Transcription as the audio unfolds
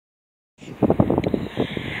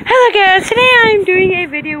Hello guys, today I'm doing a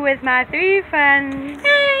video with my 3 friends.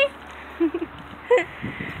 Hey!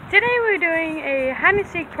 Today we're doing a hide and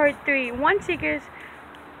seek part 3. 2 seekers,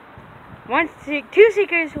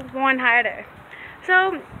 1 hider.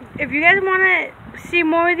 So if you guys want to see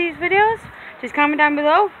more of these videos, just comment down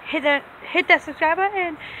below, hit that subscribe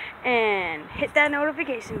button, and hit that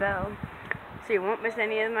notification bell so you won't miss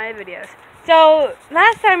any of my videos. So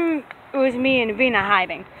last time it was me and Vina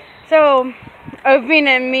hiding. So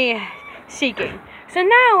Vina and me seeking. So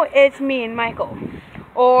now it's me and Michael,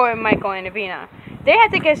 or Michael and Avina. They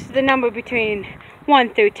have to guess the number between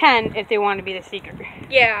 1 through 10 if they want to be the seeker.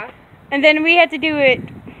 Yeah. And then we have to do it.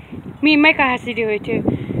 Me and Michael has to do it too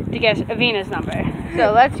to guess Avina's number.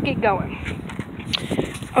 So let's get going.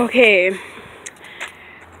 Okay.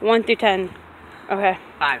 1 through 10. Okay.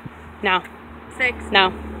 5. No. 6.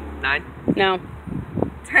 No. 9. No.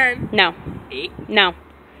 10. No. 8. No.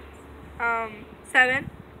 7.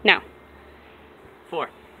 No. 4.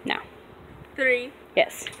 No. 3.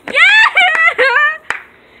 Yes. Yeah!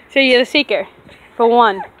 So you're the seeker for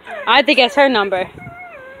 1. I have to guess her number.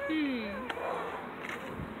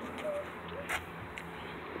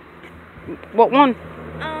 What one?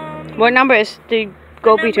 What number is to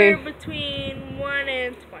go between? Between 1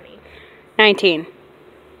 and 20. 19.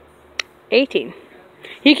 18.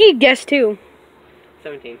 You can guess too.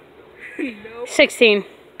 17. Nope. 16.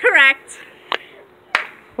 Correct.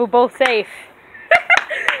 We're both safe.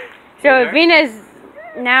 So Vina's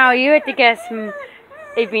now you have to guess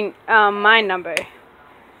my number.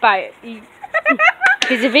 But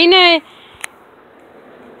because Vina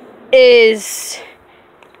is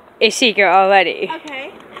a seeker already.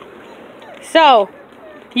 Okay. So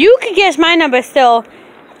you could guess my number still.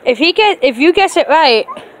 If you guess it right,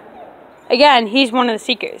 again, he's one of the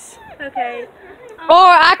seekers. Okay. Or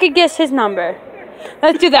I could guess his number.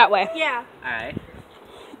 Let's do that way. Yeah. Alright.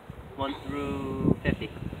 1 through 50.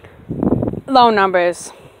 Low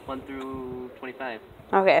numbers. 1 through 25.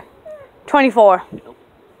 Okay. 24. Nope.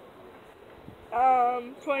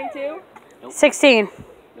 22. Nope. 16.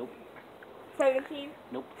 Nope. 17.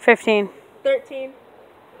 Nope. 15. 13.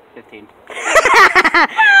 15.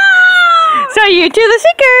 So you two the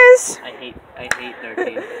seekers. I hate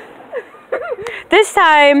 13. This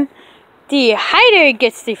time, the hider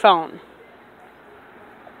gets the phone.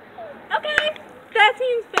 Okay. That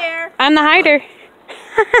seems fair. I'm the hider.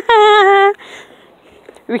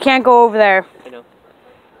 We can't go over there. I know.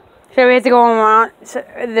 So we have to go around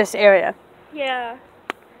this area. Yeah.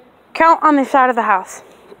 Count on the side of the house.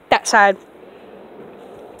 That side.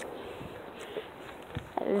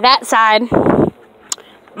 That side.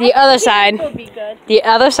 The other side. Would be good. The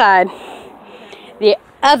other side. The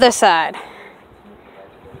other side.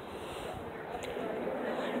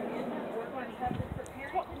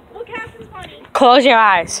 Look, half is funny. Close your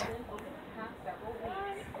eyes.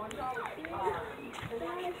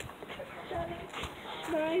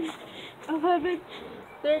 9, 11,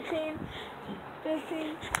 13,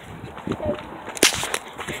 15, 16.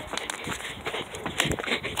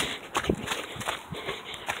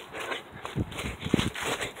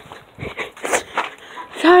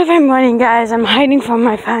 Sorry if I'm running, guys. I'm hiding from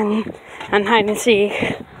my friend on hide and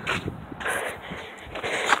seek.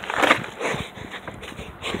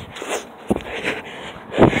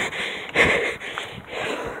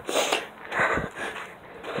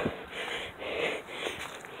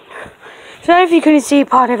 Sorry if you couldn't see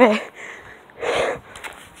part of it.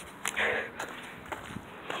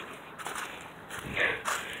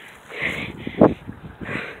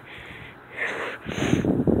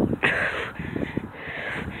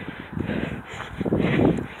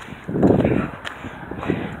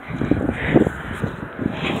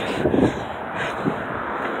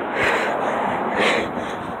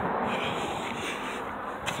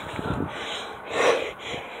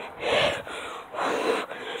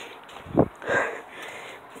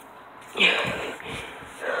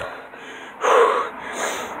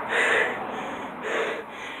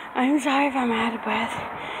 I'm sorry if I'm out of breath.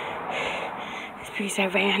 It's because I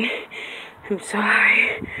ran. I'm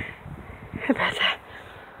sorry about that.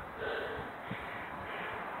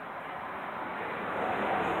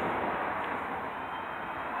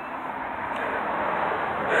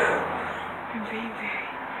 I'm being very,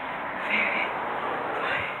 very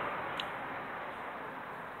quiet.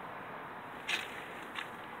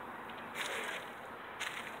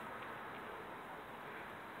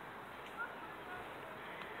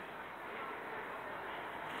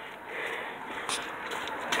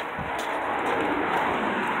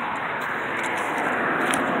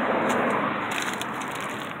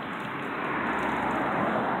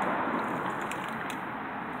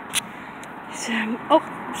 Oh,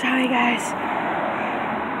 sorry guys.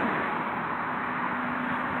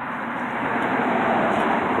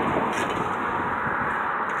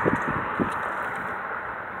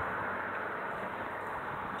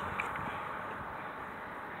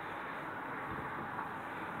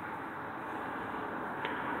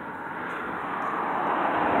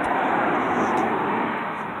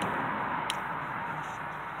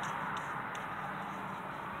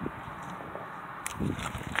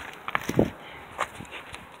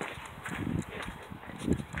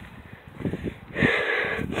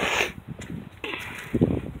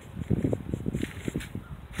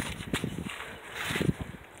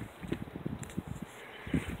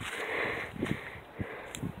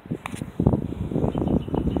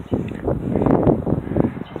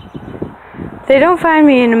 If they don't find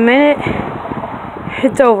me in a minute,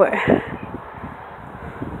 it's over.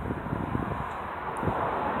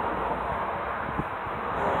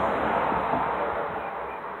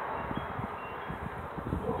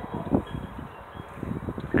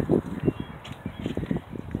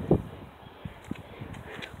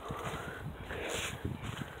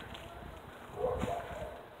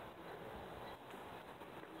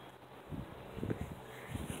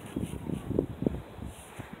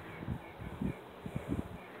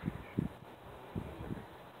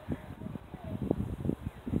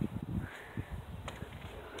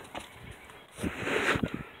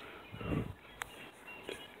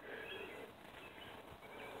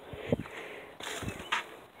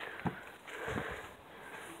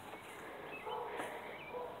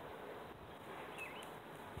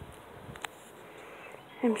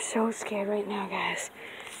 I'm so scared right now, guys.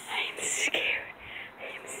 I'm scared.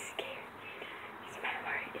 I'm scared. My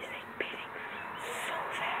heart is like beating so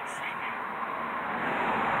fast right now.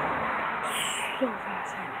 So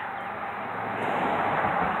fast right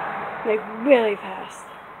now. Like really fast.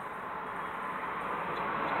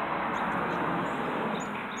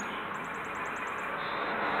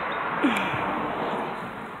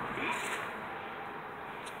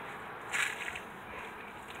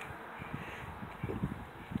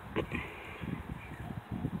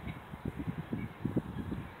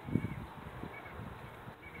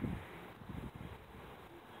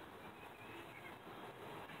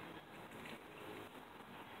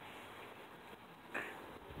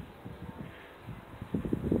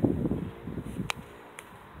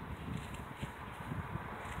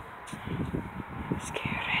 I'm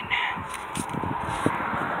scared right now.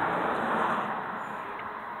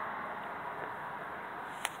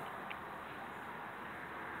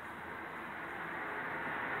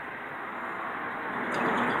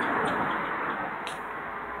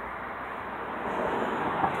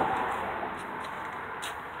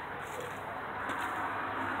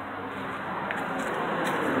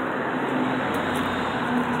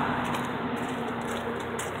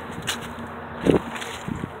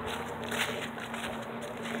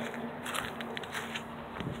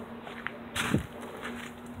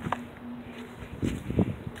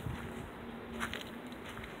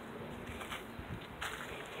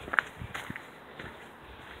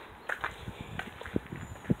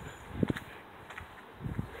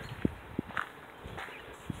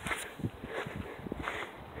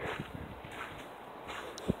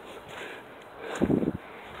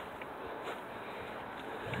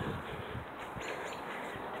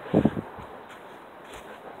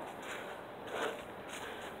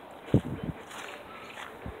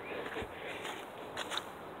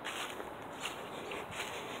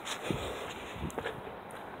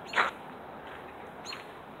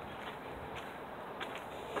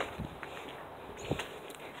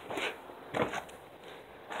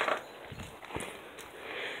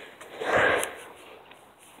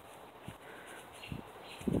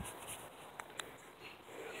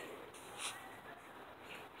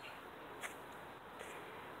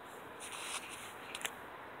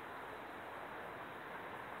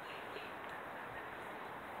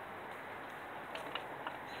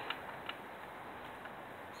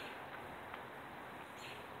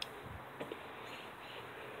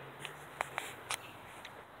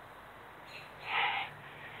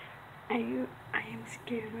 I am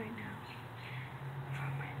scared right now. For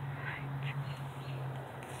my life.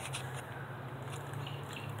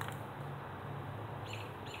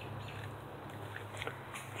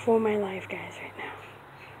 For my life, guys, right now.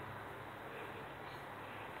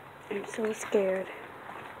 I'm so scared.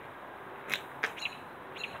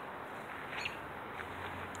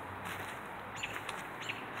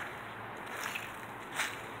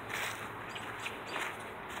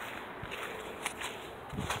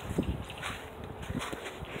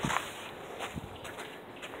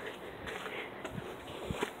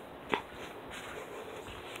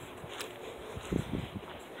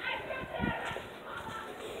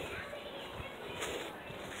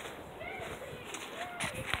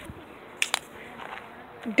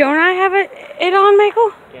 Don't I have it on,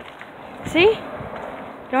 Michael? Yeah. See?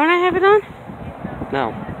 Don't I have it on?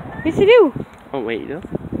 No. Yes, you do. Oh, wait, you do?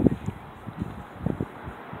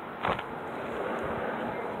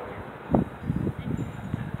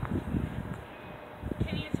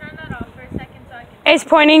 Can you turn that off for a second so I can... It's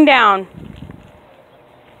pointing down.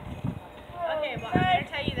 Okay, well, I'm going to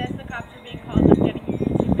tell you this. The cops are being called. I'm getting your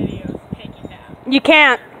YouTube videos taken down. You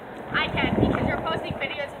can't. I can because you're posting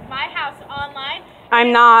videos of my house online.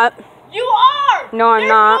 I'm not. You are! No, I'm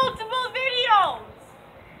not. There's multiple videos!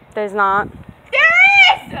 There's not. There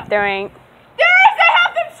is! There ain't. There is! I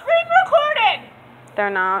have them screen recorded! They're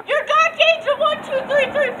not. You're God games of 1, 2,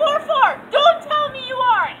 3, 3, 4, 4! Don't tell me you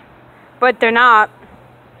aren't! But they're not.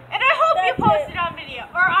 And I hope you post it on video,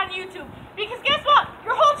 or on YouTube. Because guess what?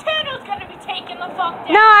 Your whole channel's gonna be taken the fuck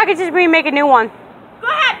down. No, I could just remake a new one. Go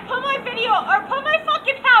ahead, put my video, or put my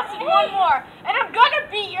fucking house in one more, and I'm gonna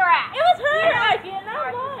beat your ass. It was her idea,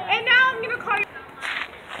 not mine. And now I'm gonna call you.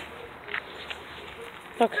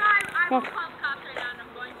 Look. So I will Look. call the cops right now, and I'm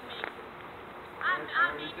going to make. I'm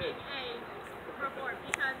making a report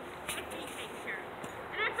because it's being taken care of.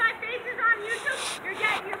 And if my face is on YouTube, you're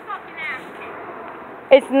getting your fucking ass kicked.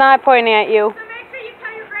 It's not pointing at you. So make sure you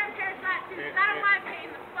tell your grandparents that too, because I don't want to pay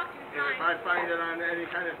the fucking And if fine. I find it on any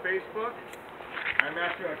kind of Facebook, I'm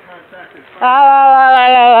after a contact is fine.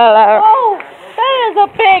 Oh, that is a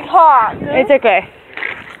big hawk. It's okay.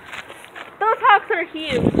 Those hawks are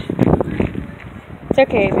huge. It's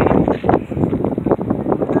okay, man.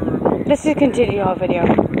 Let's just continue our video.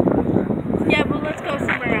 Yeah, but let's go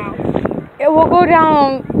somewhere else. Yeah, we'll go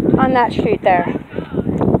down on that street there.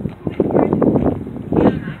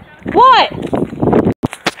 What?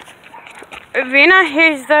 Vina,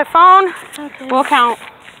 here's the phone. Okay. We'll count.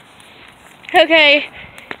 Okay.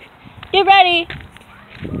 Get ready.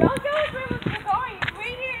 Don't go where we're going.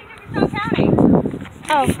 Wait here until we start counting.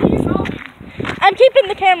 Oh. I'm keeping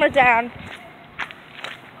the camera down.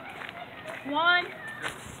 1,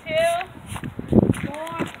 2,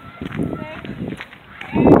 4, 6,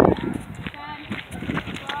 8,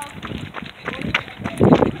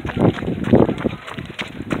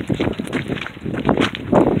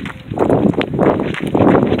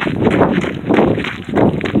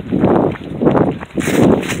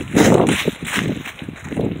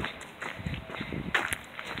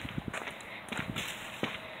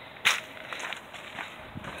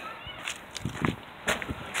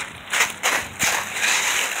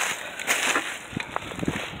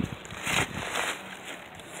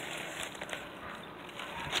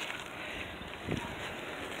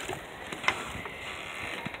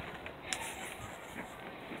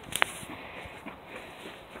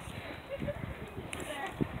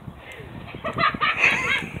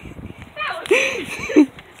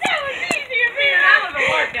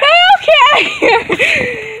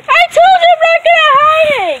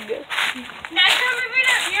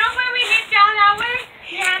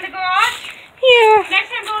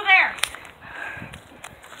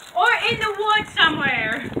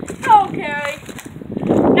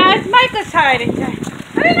 's hiding. Sorry.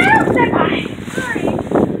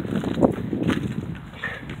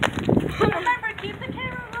 Remember, keep the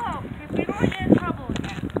camera low, because we don't want to get in trouble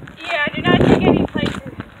again. Yeah, do not take any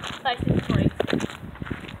license plates.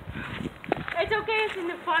 It's okay, it's in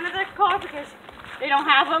the front of the car because they don't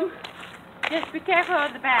have them. Just be careful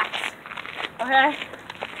of the backs, okay?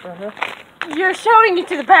 You're showing it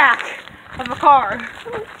to the back of a car.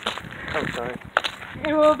 I'm sorry.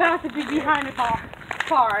 And we're about to be behind the car.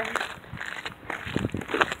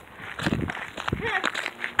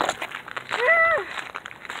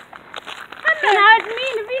 So now it's me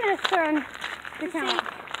and Venus' turn to count.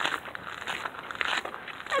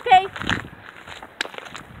 Okay.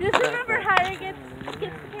 Just remember how to get the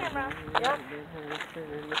camera. Yep.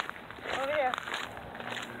 Over here.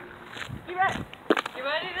 You ready? You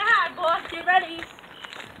ready to hide, boy? Get ready.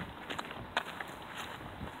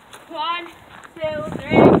 1,